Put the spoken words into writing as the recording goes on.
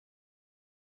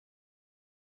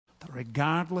that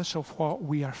regardless of what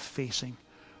we are facing,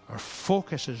 our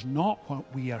focus is not what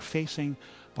we are facing,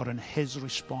 but on his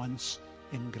response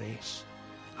in grace.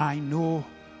 I know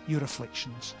your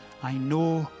afflictions. I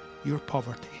know your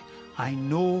poverty. I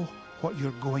know what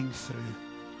you're going through.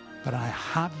 But I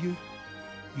have you.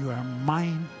 You are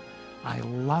mine. I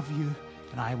love you.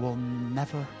 And I will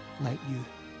never let you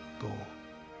go.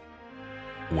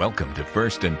 Welcome to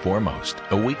First and Foremost,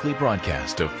 a weekly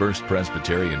broadcast of First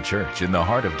Presbyterian Church in the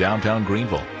heart of downtown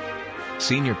Greenville.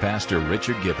 Senior Pastor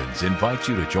Richard Gibbons invites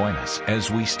you to join us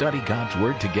as we study God's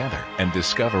Word together and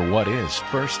discover what is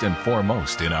first and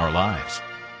foremost in our lives.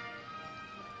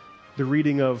 The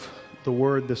reading of the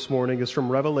Word this morning is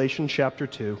from Revelation chapter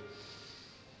 2.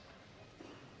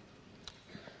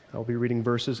 I'll be reading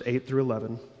verses 8 through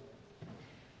 11.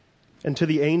 And to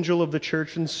the angel of the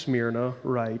church in Smyrna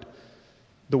write,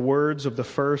 the words of the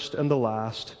first and the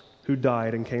last who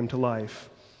died and came to life.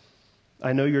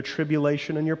 I know your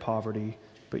tribulation and your poverty,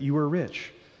 but you are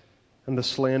rich, and the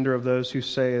slander of those who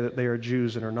say that they are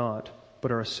Jews and are not,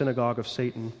 but are a synagogue of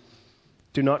Satan.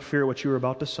 Do not fear what you are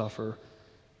about to suffer.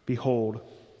 Behold,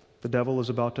 the devil is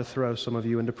about to throw some of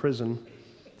you into prison,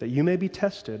 that you may be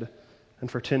tested, and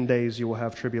for 10 days you will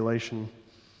have tribulation.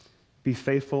 Be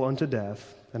faithful unto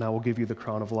death, and I will give you the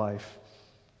crown of life.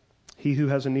 He who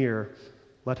has an ear,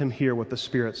 let him hear what the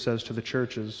Spirit says to the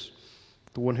churches.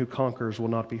 The one who conquers will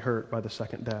not be hurt by the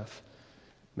second death.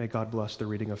 May God bless the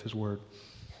reading of his word.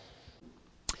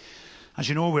 As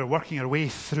you know, we're working our way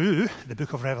through the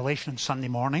book of Revelation on Sunday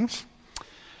mornings.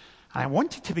 And I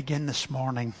wanted to begin this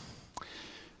morning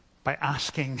by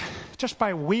asking, just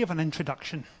by way of an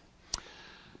introduction,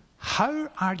 how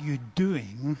are you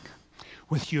doing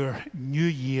with your New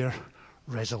Year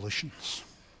resolutions?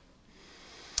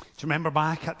 Do you remember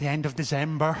back at the end of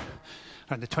December,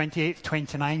 on the 28th,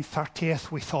 29th,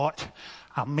 30th, we thought,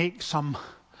 I'll make some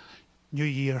New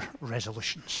Year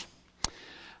resolutions.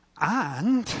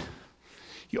 And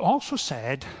you also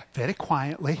said, very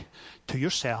quietly to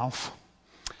yourself,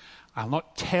 I'll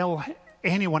not tell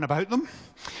anyone about them,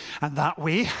 and that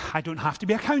way I don't have to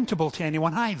be accountable to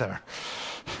anyone either.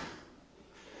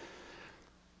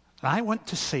 And I want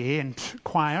to say, and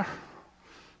choir,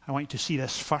 I want you to see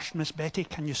this first, Miss Betty.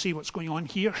 Can you see what's going on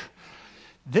here?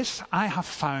 This, I have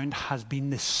found, has been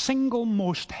the single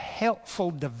most helpful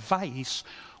device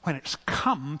when it's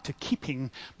come to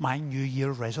keeping my New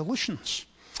Year resolutions.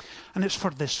 And it's for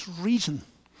this reason,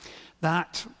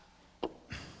 that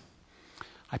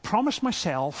I promised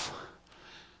myself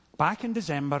back in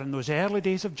December, in those early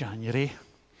days of January,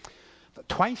 that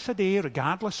twice a day,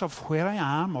 regardless of where I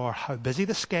am or how busy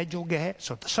the schedule gets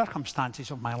or the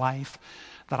circumstances of my life,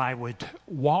 that I would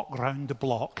walk round the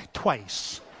block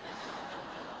twice.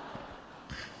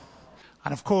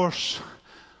 And of course,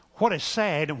 what is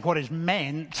said and what is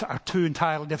meant are two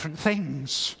entirely different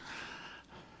things.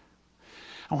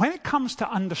 And when it comes to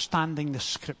understanding the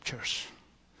Scriptures,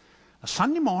 a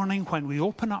Sunday morning when we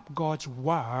open up God's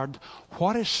Word,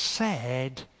 what is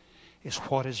said is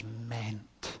what is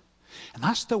meant. And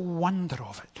that's the wonder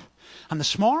of it. And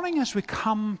this morning, as we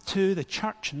come to the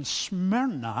church in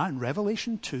Smyrna in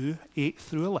Revelation 2, 8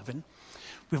 through 11,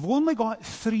 we've only got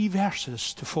 3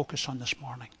 verses to focus on this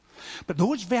morning. But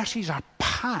those verses are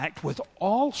packed with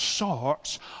all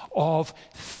sorts of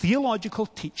theological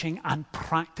teaching and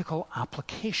practical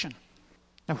application.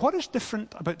 Now, what is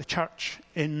different about the church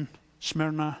in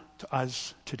Smyrna to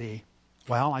us today?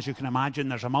 Well, as you can imagine,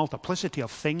 there's a multiplicity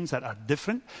of things that are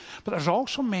different, but there's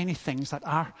also many things that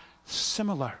are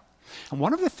similar. And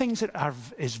one of the things that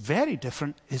is very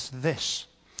different is this,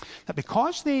 that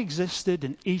because they existed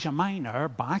in Asia Minor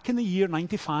back in the year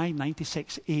 95,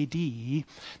 96 AD,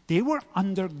 they were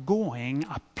undergoing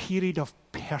a period of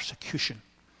persecution.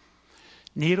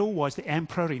 Nero was the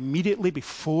emperor immediately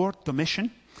before Domitian.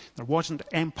 There wasn't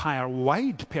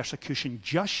empire-wide persecution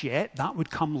just yet. That would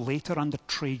come later under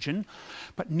Trajan.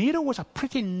 But Nero was a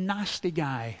pretty nasty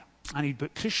guy. And he'd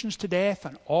put Christians to death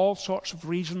on all sorts of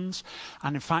reasons.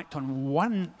 And in fact, on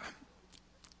one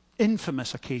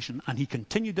infamous occasion, and he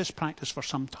continued this practice for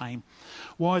some time,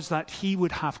 was that he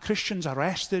would have Christians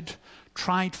arrested,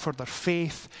 tried for their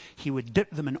faith. He would dip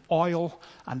them in oil,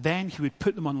 and then he would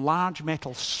put them on large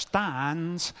metal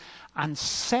stands and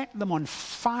set them on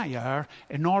fire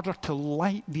in order to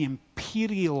light the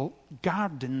imperial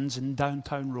gardens in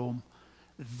downtown Rome.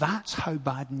 That's how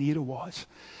bad Nero was.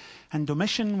 And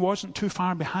Domitian wasn't too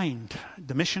far behind.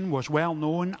 Domitian was well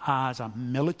known as a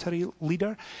military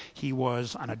leader. He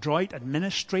was an adroit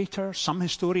administrator. Some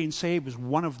historians say he was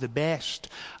one of the best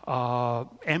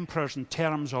emperors in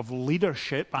terms of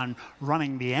leadership and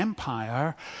running the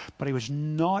empire, but he was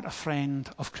not a friend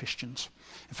of Christians.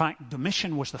 In fact,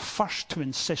 Domitian was the first to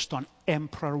insist on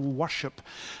emperor worship,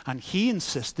 and he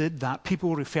insisted that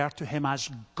people refer to him as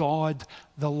God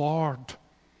the Lord.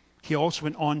 He also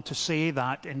went on to say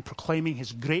that in proclaiming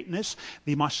his greatness,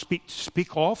 they must speak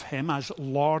of him as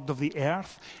Lord of the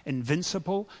earth,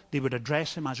 invincible. They would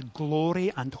address him as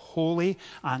glory and holy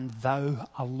and thou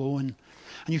alone.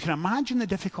 And you can imagine the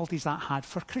difficulties that had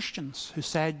for Christians who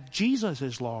said, Jesus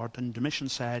is Lord. And Domitian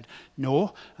said,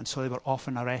 no. And so they were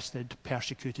often arrested,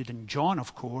 persecuted. And John,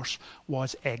 of course,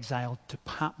 was exiled to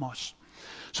Patmos.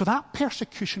 So that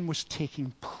persecution was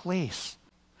taking place.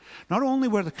 Not only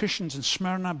were the Christians in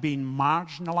Smyrna being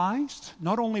marginalized,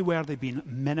 not only were they being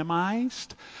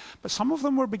minimized, but some of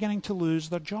them were beginning to lose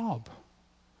their job.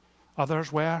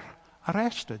 Others were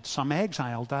arrested, some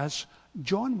exiled, as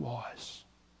John was.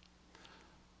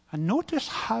 And notice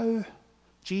how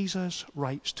Jesus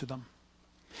writes to them.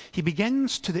 He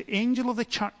begins, to the angel of the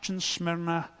church in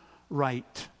Smyrna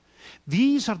write,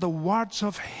 these are the words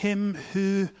of him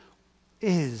who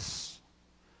is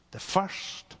the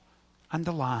first and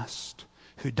the last,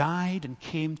 who died and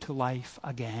came to life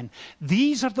again.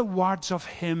 These are the words of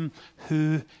him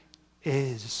who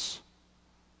is.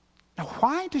 Now,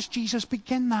 why does Jesus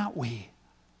begin that way?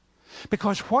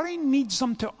 Because what he needs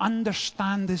them to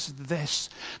understand is this,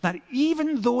 that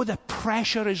even though the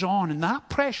pressure is on, and that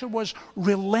pressure was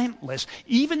relentless,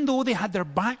 even though they had their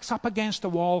backs up against the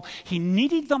wall, he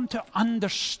needed them to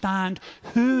understand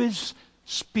who is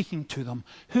speaking to them,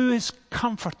 who is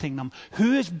comforting them,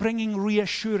 who is bringing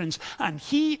reassurance. And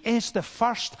he is the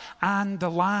first and the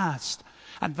last.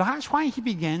 And that's why he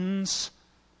begins,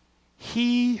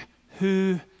 he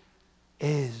who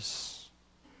is.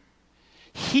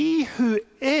 He who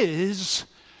is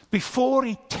before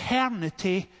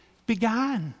eternity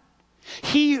began.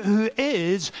 He who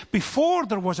is before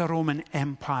there was a Roman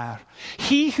Empire.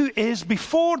 He who is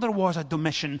before there was a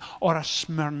Domitian or a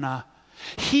Smyrna.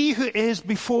 He who is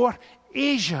before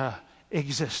Asia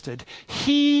existed.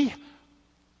 He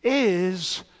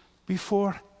is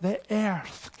before the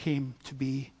earth came to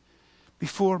be.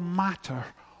 Before matter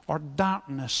or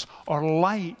darkness or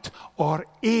light or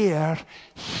air,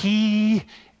 he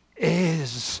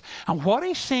is. And what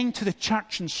he's saying to the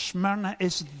church in Smyrna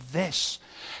is this,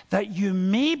 that you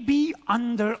may be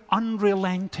under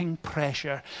unrelenting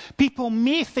pressure. People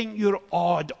may think you're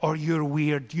odd or you're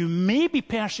weird. You may be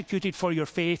persecuted for your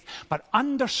faith, but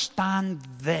understand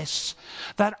this,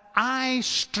 that I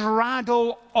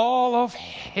straddle all of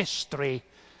history.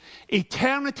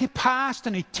 Eternity past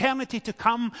and eternity to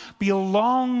come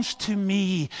belongs to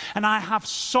me, and I have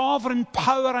sovereign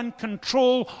power and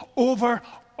control over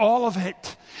all of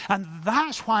it. And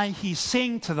that's why he's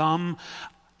saying to them,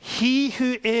 he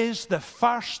who is the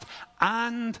first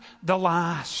and the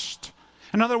last.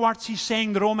 In other words, he's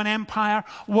saying the Roman Empire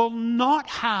will not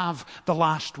have the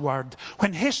last word.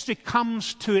 When history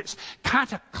comes to its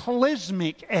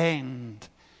cataclysmic end,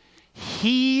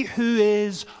 he who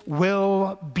is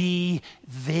will be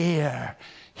there.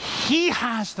 He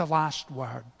has the last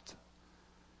word.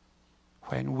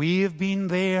 When we have been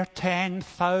there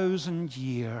 10,000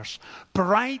 years,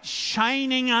 bright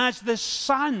shining as the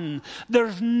sun,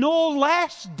 there's no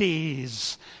less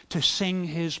days to sing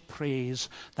his praise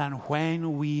than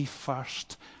when we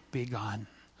first begun.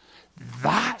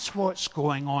 That's what's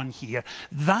going on here.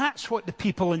 That's what the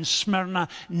people in Smyrna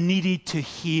needed to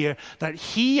hear, that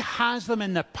he has them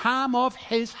in the palm of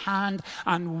his hand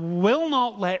and will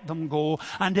not let them go.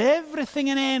 And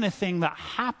everything and anything that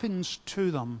happens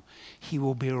to them, he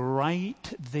will be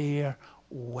right there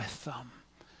with them,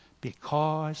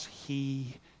 because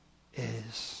he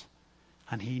is.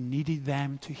 And he needed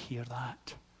them to hear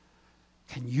that.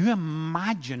 Can you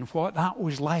imagine what that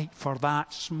was like for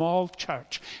that small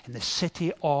church in the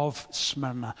city of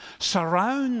Smyrna,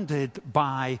 surrounded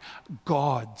by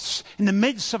gods, in the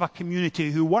midst of a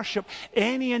community who worship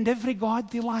any and every god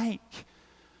they like?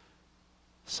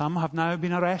 Some have now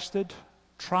been arrested,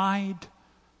 tried,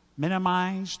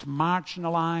 minimized,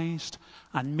 marginalized,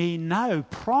 and may now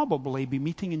probably be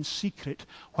meeting in secret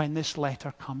when this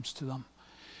letter comes to them.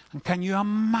 And can you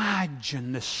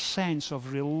imagine the sense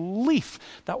of relief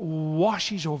that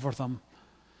washes over them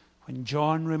when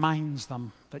John reminds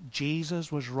them that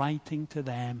Jesus was writing to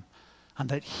them and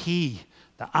that he,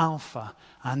 the Alpha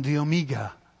and the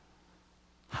Omega,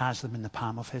 has them in the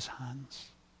palm of his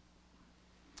hands?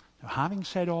 Now, having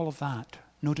said all of that,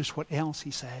 notice what else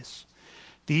he says.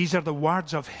 These are the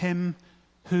words of him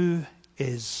who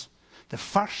is the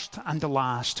first and the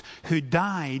last, who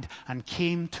died and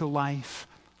came to life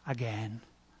again.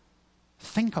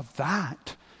 Think of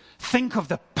that. Think of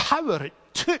the power it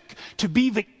took to be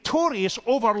victorious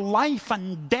over life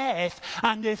and death.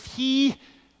 And if he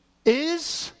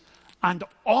is and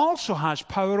also has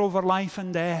power over life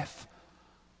and death,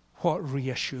 what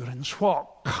reassurance, what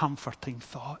comforting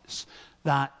thoughts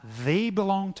that they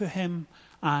belong to him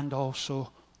and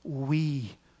also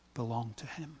we belong to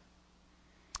him.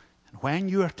 And when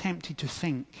you are tempted to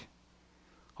think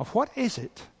of what is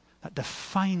it that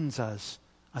defines us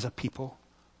as a people,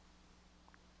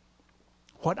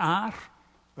 what are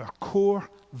our core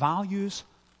values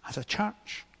as a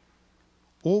church,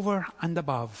 over and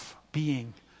above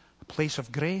being a place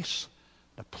of grace,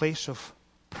 a place of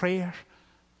prayer,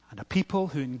 and a people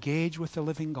who engage with the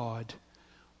living God,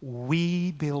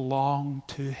 we belong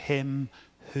to him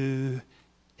who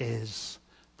is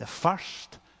the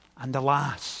first and the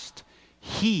last,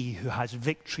 he who has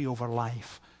victory over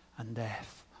life and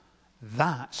death.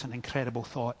 That's an incredible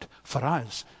thought for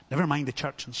us, never mind the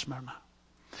church in Smyrna.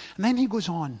 And then he goes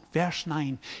on, verse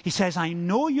 9. He says, I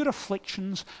know your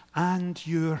afflictions and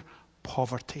your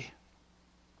poverty.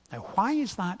 Now, why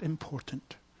is that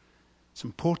important? It's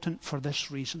important for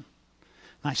this reason.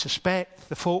 And I suspect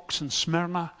the folks in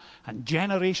Smyrna and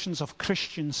generations of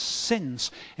Christians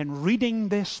since, in reading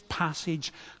this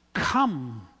passage,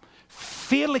 come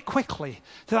fairly quickly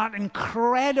to that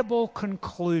incredible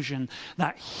conclusion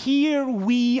that here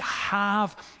we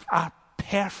have a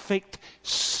perfect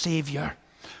Savior.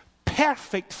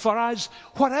 Perfect for us,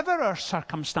 whatever our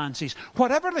circumstances,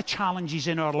 whatever the challenges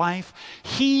in our life,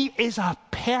 he is a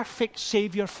perfect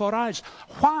Savior for us.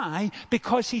 Why?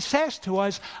 Because he says to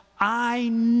us, I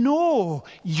know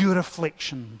your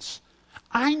afflictions.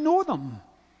 I know them.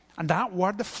 And that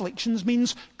word afflictions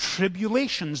means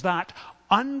tribulations, that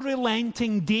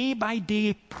unrelenting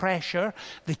day-by-day pressure,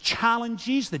 the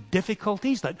challenges, the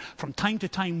difficulties that from time to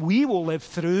time we will live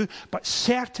through, but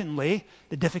certainly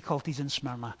the difficulties in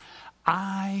Smyrna.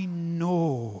 I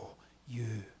know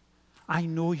you. I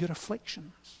know your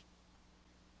afflictions.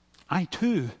 I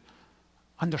too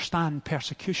understand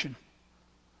persecution.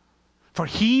 For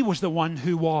he was the one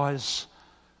who was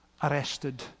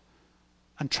arrested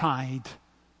and tried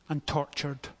and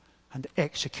tortured and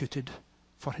executed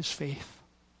for his faith.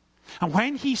 And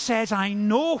when he says, I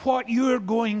know what you're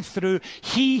going through,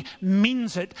 he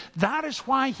means it. That is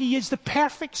why he is the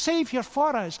perfect Savior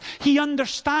for us. He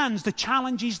understands the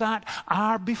challenges that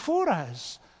are before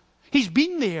us. He's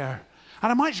been there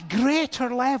at a much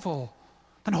greater level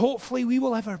than hopefully we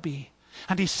will ever be.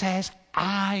 And he says,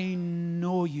 I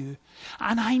know you,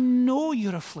 and I know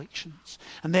your afflictions.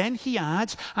 And then he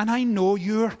adds, and I know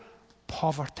your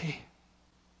poverty.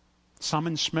 Some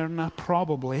in Smyrna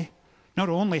probably not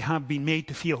only have been made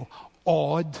to feel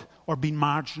odd or been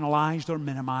marginalized or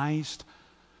minimized,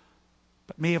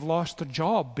 but may have lost their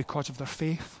job because of their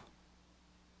faith.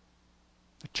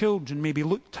 The children may be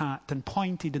looked at and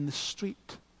pointed in the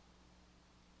street.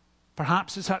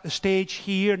 Perhaps it's at the stage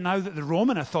here now that the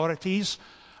Roman authorities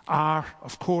are,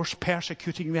 of course,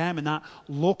 persecuting them in that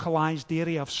localized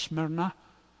area of Smyrna.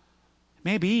 It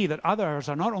may be that others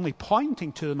are not only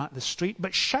pointing to them at the street,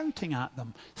 but shouting at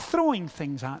them, throwing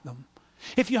things at them.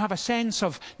 If you have a sense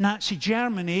of Nazi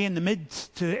Germany in the mid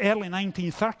to early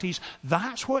 1930s,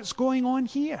 that's what's going on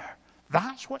here.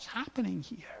 That's what's happening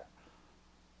here.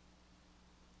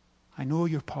 I know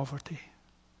your poverty.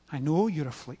 I know your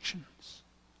afflictions.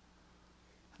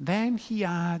 And then he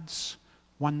adds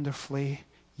wonderfully,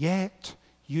 yet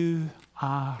you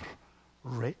are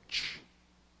rich.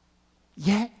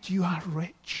 Yet you are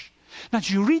rich. Now,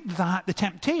 as you read that, the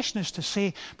temptation is to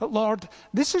say, but Lord,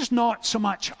 this is not so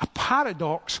much a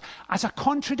paradox as a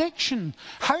contradiction.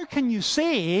 How can you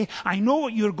say, I know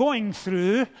what you're going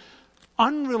through,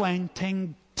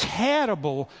 unrelenting,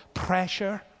 terrible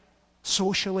pressure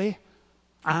socially,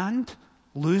 and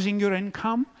losing your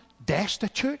income,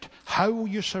 destitute, how will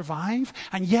you survive?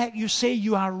 And yet you say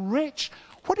you are rich.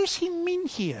 What does he mean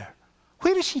here?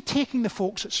 Where is he taking the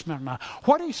folks at Smyrna?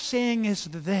 What he's saying is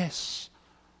this.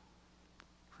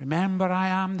 Remember, I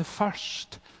am the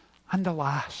first and the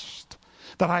last,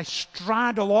 that I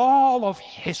straddle all of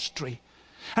history,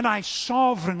 and I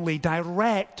sovereignly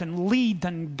direct and lead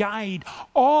and guide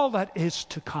all that is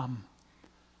to come.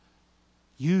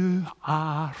 You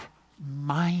are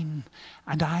mine,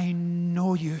 and I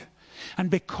know you.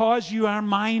 And because you are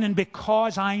mine and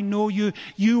because I know you,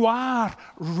 you are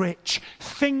rich.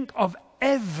 Think of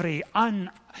every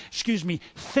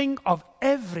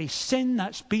sin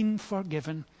that's been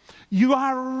forgiven. You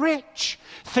are rich.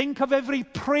 Think of every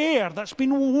prayer that's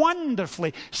been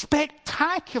wonderfully,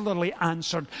 spectacularly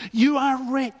answered. You are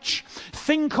rich.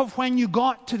 Think of when you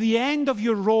got to the end of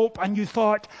your rope and you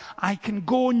thought, I can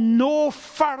go no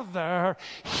further.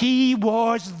 He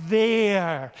was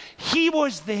there. He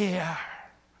was there.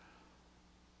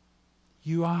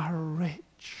 You are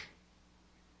rich.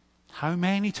 How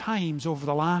many times over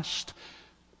the last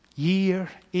year,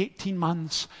 18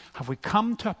 months, have we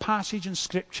come to a passage in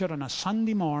Scripture on a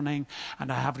Sunday morning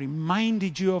and I have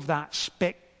reminded you of that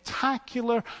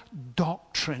spectacular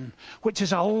doctrine, which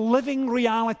is a living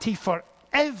reality for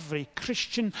every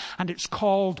Christian, and it's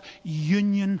called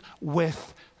union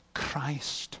with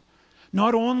Christ.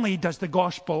 Not only does the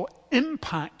gospel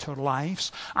impact our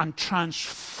lives and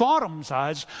transforms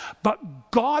us,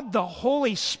 but God the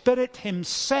Holy Spirit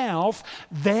himself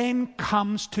then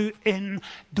comes to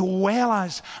indwell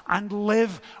us and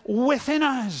live within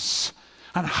us.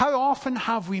 And how often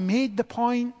have we made the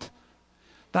point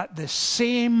that the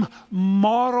same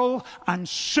moral and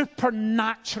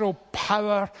supernatural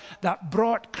power that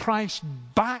brought Christ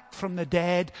back from the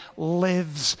dead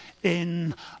lives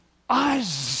in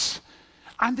us?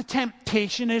 And the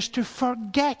temptation is to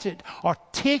forget it or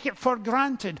take it for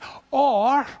granted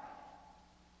or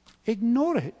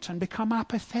ignore it and become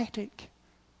apathetic.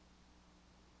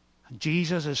 And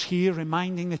Jesus is here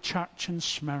reminding the church in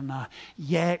Smyrna,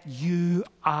 yet you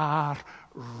are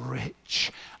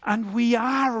rich. And we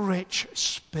are rich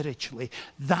spiritually.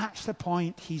 That's the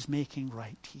point he's making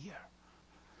right here.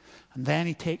 And then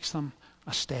he takes them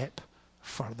a step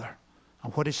further.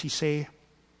 And what does he say?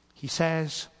 He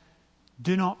says,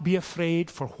 do not be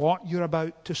afraid for what you're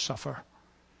about to suffer.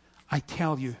 I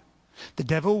tell you, the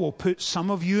devil will put some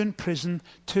of you in prison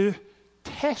to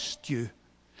test you,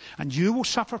 and you will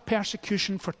suffer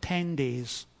persecution for 10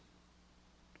 days.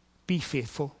 Be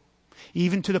faithful,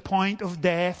 even to the point of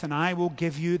death, and I will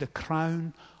give you the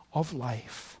crown of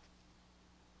life.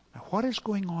 Now, what is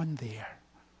going on there?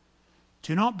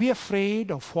 Do not be afraid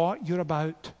of what you're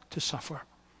about to suffer.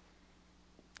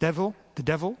 The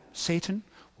devil, Satan,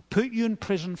 put you in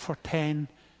prison for 10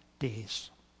 days.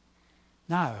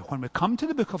 Now, when we come to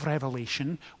the book of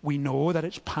Revelation, we know that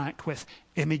it's packed with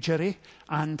imagery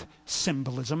and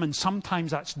symbolism, and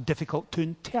sometimes that's difficult to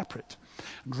interpret.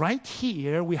 Right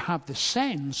here, we have the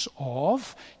sense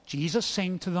of Jesus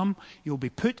saying to them, you'll be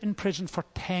put in prison for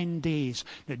 10 days.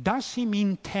 Now, does he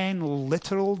mean 10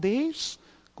 literal days?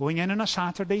 Going in on a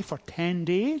Saturday for 10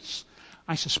 days?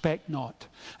 I suspect not.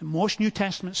 And most New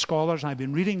Testament scholars, I've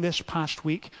been reading this past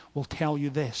week, will tell you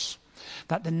this,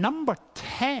 that the number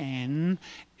 10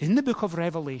 in the book of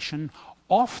Revelation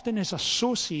often is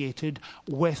associated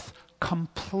with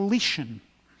completion.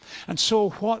 And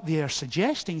so what they are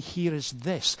suggesting here is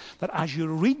this, that as you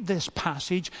read this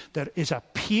passage, there is a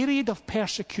period of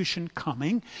persecution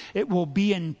coming. It will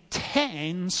be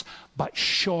intense, but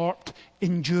short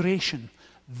in duration.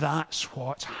 That's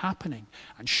what's happening.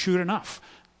 And sure enough,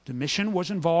 the mission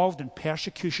was involved in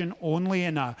persecution only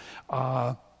in a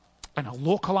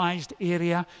localized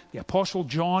area. The Apostle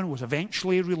John was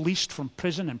eventually released from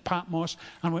prison in Patmos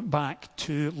and went back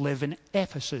to live in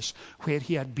Ephesus, where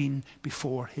he had been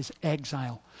before his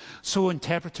exile. So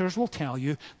interpreters will tell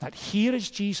you that here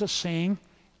is Jesus saying,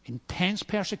 intense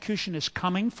persecution is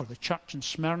coming for the church in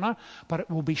Smyrna, but it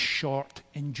will be short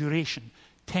in duration.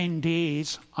 10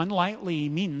 days, unlikely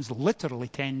means literally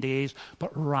 10 days,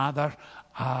 but rather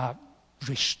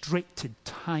restricted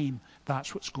time.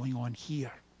 That's what's going on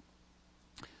here.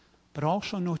 But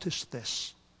also notice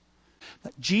this,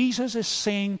 that Jesus is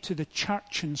saying to the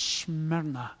church in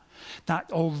Smyrna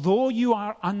that although you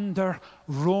are under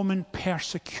Roman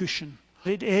persecution,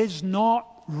 it is not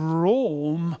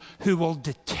Rome who will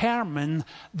determine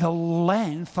the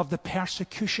length of the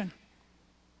persecution.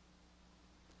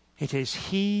 It is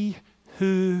he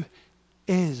who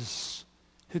is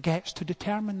who gets to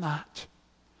determine that.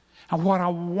 And what a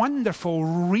wonderful,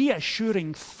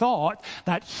 reassuring thought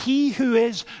that he who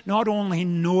is not only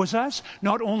knows us,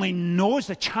 not only knows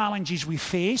the challenges we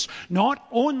face, not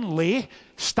only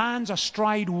stands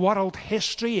astride world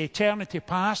history, eternity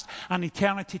past and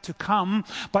eternity to come,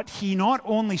 but he not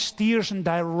only steers and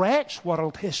directs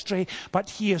world history, but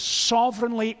he is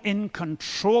sovereignly in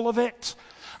control of it.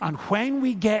 And when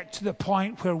we get to the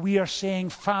point where we are saying,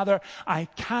 Father, I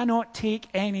cannot take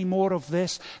any more of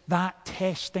this, that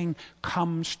testing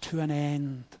comes to an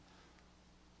end.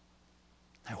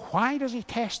 Now, why does he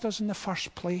test us in the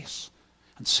first place?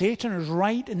 And Satan is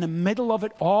right in the middle of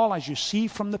it all, as you see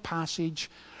from the passage.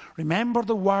 Remember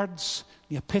the words,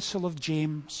 the epistle of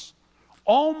James.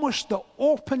 Almost the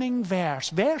opening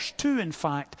verse 2 in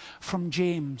fact, from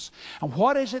James. And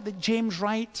what is it that James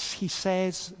writes? He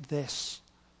says this: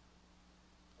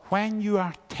 when you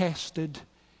are tested,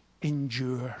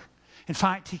 endure. In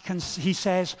fact, he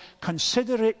says,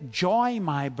 consider it joy,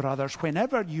 my brothers,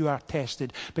 whenever you are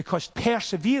tested, because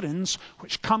perseverance,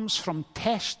 which comes from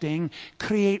testing,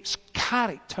 creates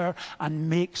character and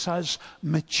makes us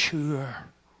mature.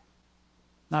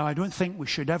 Now, I don't think we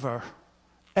should ever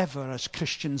as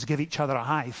Christians give each other a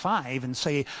high five and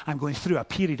say, I'm going through a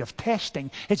period of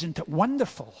testing. Isn't it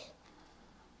wonderful?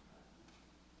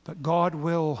 But God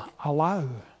will allow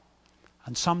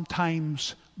and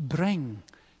sometimes bring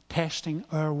testing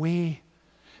our way.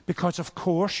 Because, of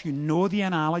course, you know the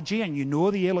analogy and you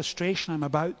know the illustration I'm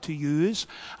about to use.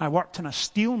 I worked in a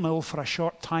steel mill for a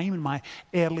short time in my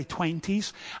early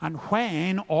 20s. And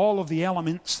when all of the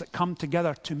elements that come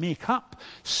together to make up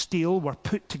steel were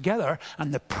put together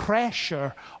and the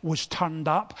pressure was turned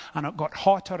up and it got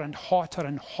hotter and hotter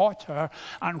and hotter.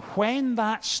 And when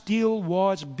that steel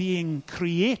was being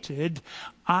created,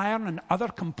 iron and other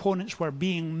components were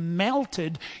being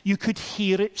melted, you could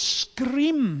hear it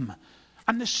scream.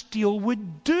 And the steel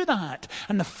would do that.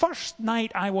 And the first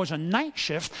night I was on night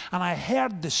shift and I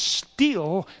heard the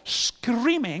steel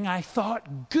screaming, I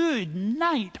thought, good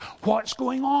night, what's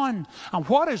going on? And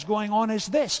what is going on is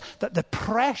this, that the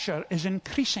pressure is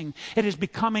increasing. It is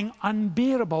becoming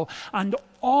unbearable. And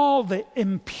all the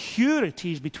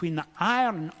impurities between the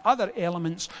iron and other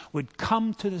elements would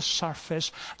come to the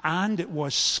surface, and it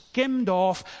was skimmed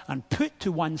off and put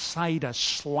to one side as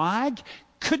slag,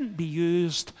 couldn't be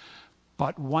used.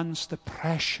 But once the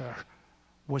pressure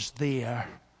was there,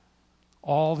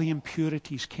 all the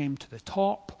impurities came to the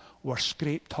top, were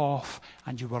scraped off,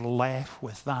 and you were left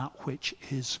with that which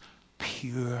is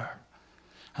pure.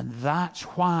 And that's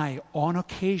why, on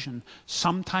occasion,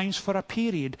 sometimes for a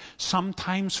period,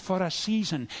 sometimes for a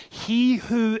season, he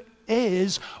who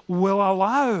is will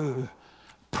allow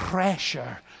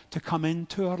pressure to come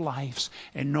into our lives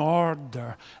in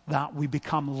order that we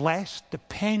become less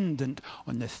dependent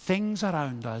on the things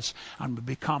around us and we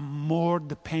become more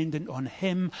dependent on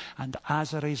him, and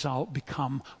as a result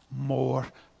become more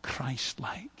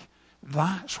Christ-like.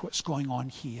 That's what's going on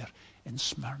here in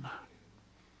Smyrna.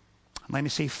 And let me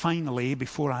say finally,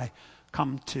 before I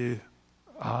come to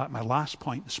my last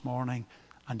point this morning,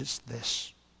 and it's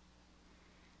this: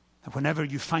 that whenever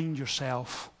you find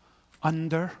yourself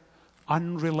under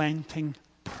unrelenting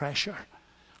pressure,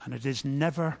 and it is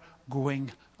never going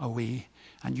away,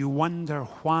 and you wonder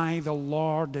why the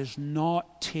Lord is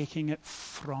not taking it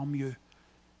from you,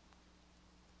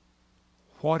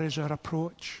 what is our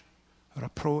approach? Our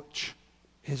approach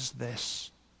is this: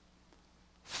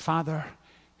 Father,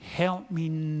 help me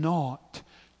not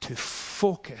to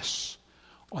focus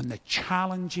on the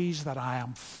challenges that I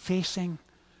am facing,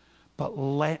 but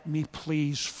let me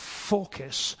please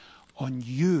focus on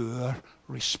your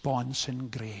response in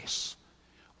grace.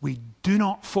 We do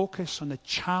not focus on the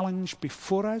challenge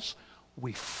before us.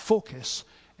 We focus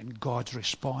on God's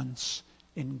response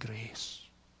in grace.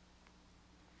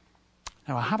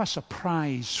 Now, I have a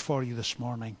surprise for you this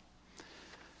morning.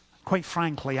 Quite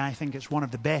frankly, I think it's one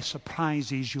of the best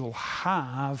surprises you'll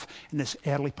have in this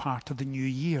early part of the new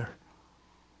year.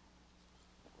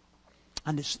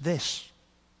 And it's this.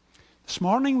 This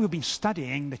morning we've been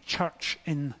studying the church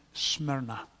in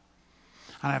Smyrna.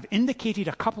 And I've indicated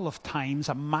a couple of times,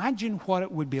 imagine what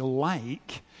it would be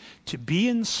like to be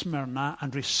in Smyrna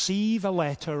and receive a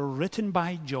letter written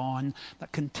by John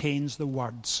that contains the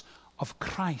words of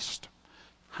Christ.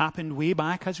 Happened way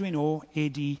back, as we know,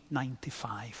 AD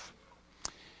 95.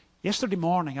 Yesterday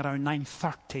morning around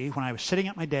 9:30, when I was sitting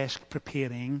at my desk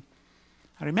preparing,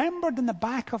 I remembered in the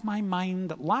back of my mind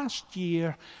that last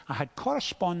year I had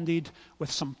corresponded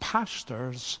with some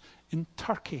pastors in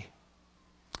Turkey.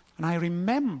 And I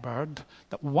remembered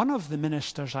that one of the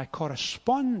ministers I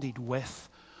corresponded with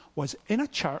was in a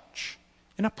church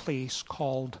in a place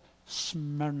called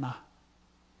Smyrna.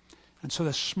 And so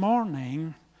this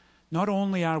morning, not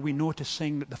only are we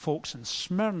noticing that the folks in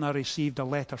Smyrna received a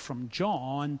letter from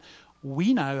John,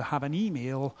 we now have an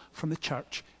email from the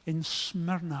church in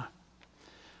Smyrna.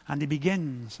 And he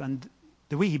begins, and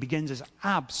the way he begins is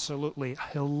absolutely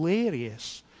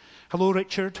hilarious. Hello,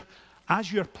 Richard.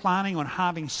 As you're planning on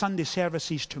having Sunday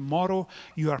services tomorrow,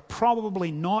 you are probably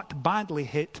not badly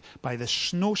hit by the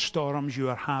snowstorms you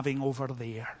are having over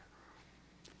there.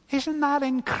 Isn't that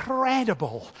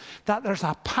incredible that there's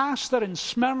a pastor in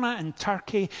Smyrna in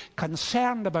Turkey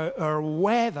concerned about our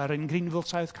weather in Greenville,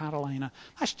 South Carolina?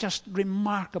 That's just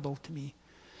remarkable to me.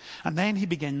 And then he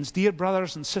begins, "Dear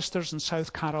brothers and sisters in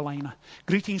South Carolina,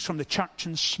 greetings from the church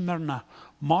in Smyrna,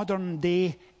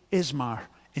 modern-day Izmir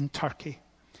in Turkey."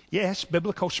 Yes,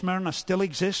 biblical Smyrna still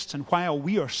exists, and while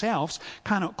we ourselves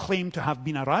cannot claim to have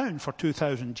been around for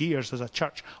 2,000 years as a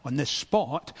church on this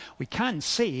spot, we can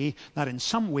say that in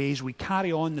some ways we carry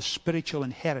on the spiritual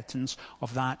inheritance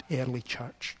of that early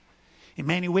church. In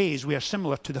many ways, we are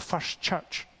similar to the first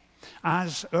church,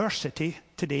 as our city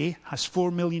today has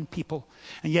 4 million people,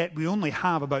 and yet we only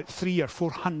have about 300 or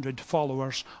 400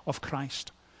 followers of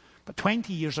Christ. But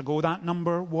 20 years ago, that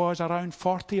number was around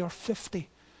 40 or 50.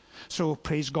 So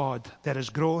praise God, there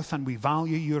is growth, and we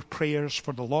value your prayers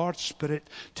for the Lord's Spirit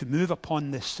to move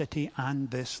upon this city and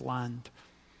this land.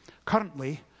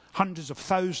 Currently, hundreds of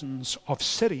thousands of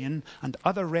Syrian and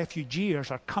other refugees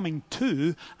are coming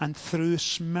to and through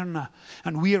Smyrna.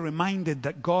 And we are reminded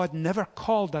that God never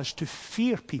called us to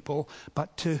fear people,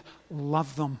 but to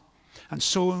love them. And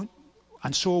so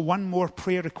one more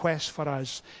prayer request for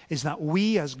us is that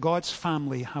we as God's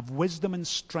family have wisdom and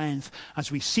strength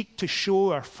as we seek to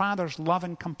show our Father's love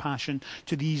and compassion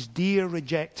to these dear,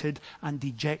 rejected and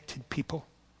dejected people.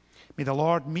 May the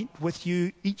Lord meet with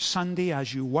you each Sunday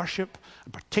as you worship,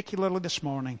 and particularly this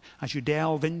morning as you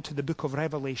delve into the book of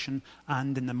Revelation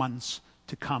and in the months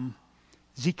to come.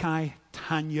 Zekai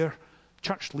Tanya,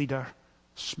 church leader,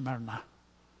 Smyrna.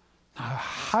 Now,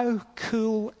 how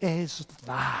cool is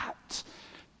that?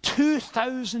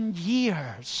 2,000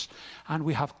 years, and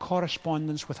we have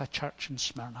correspondence with a church in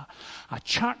Smyrna. A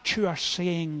church who are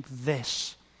saying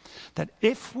this, that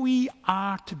if we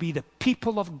are to be the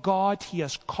people of God He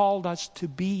has called us to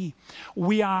be,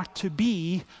 we are to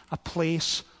be a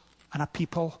place and a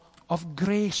people of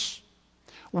grace.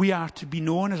 We are to be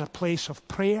known as a place of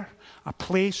prayer, a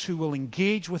place who will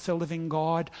engage with the living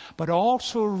God, but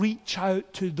also reach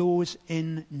out to those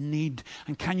in need.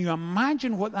 And can you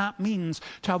imagine what that means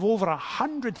to have over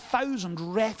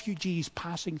 100,000 refugees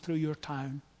passing through your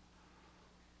town?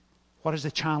 What is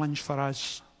the challenge for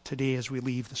us today as we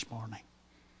leave this morning?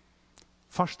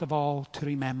 First of all, to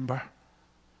remember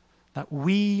that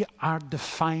we are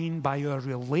defined by our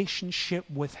relationship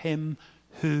with Him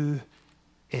who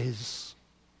is.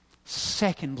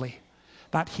 Secondly,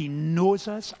 that He knows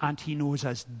us, and He knows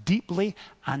us deeply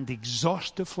and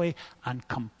exhaustively and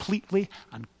completely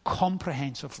and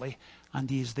comprehensively, and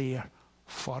He is there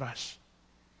for us.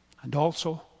 And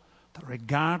also, that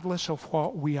regardless of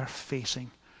what we are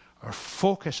facing, our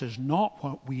focus is not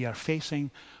what we are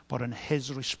facing, but on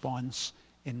His response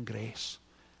in grace.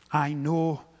 I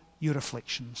know your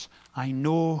afflictions. I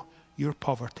know your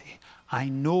poverty. I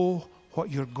know what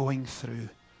you're going through.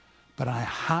 But I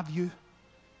have you.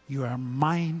 You are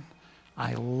mine.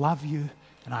 I love you.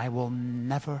 And I will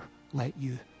never let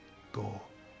you go.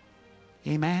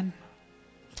 Amen.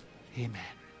 Amen.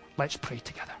 Let's pray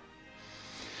together.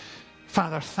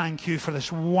 Father, thank you for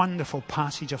this wonderful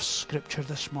passage of Scripture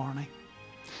this morning.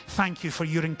 Thank you for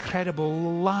your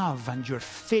incredible love and your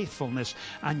faithfulness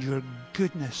and your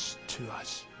goodness to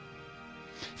us.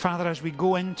 Father, as we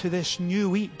go into this new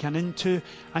week and into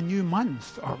a new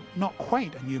month, or not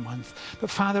quite a new month,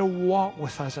 but Father, walk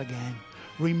with us again.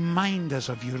 Remind us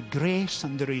of your grace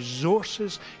and the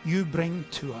resources you bring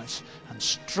to us, and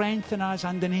strengthen us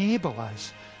and enable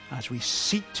us as we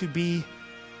seek to be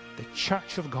the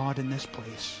church of God in this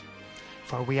place.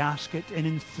 For we ask it in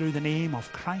and through the name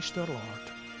of Christ our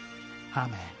Lord.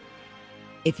 Amen.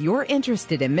 If you're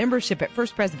interested in membership at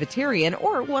First Presbyterian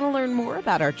or want to learn more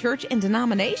about our church and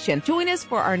denomination, join us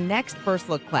for our next First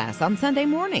Look class on Sunday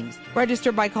mornings.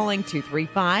 Register by calling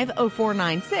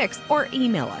 235-0496 or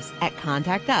email us at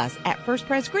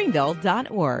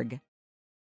contactus@firstpresgreenville.org.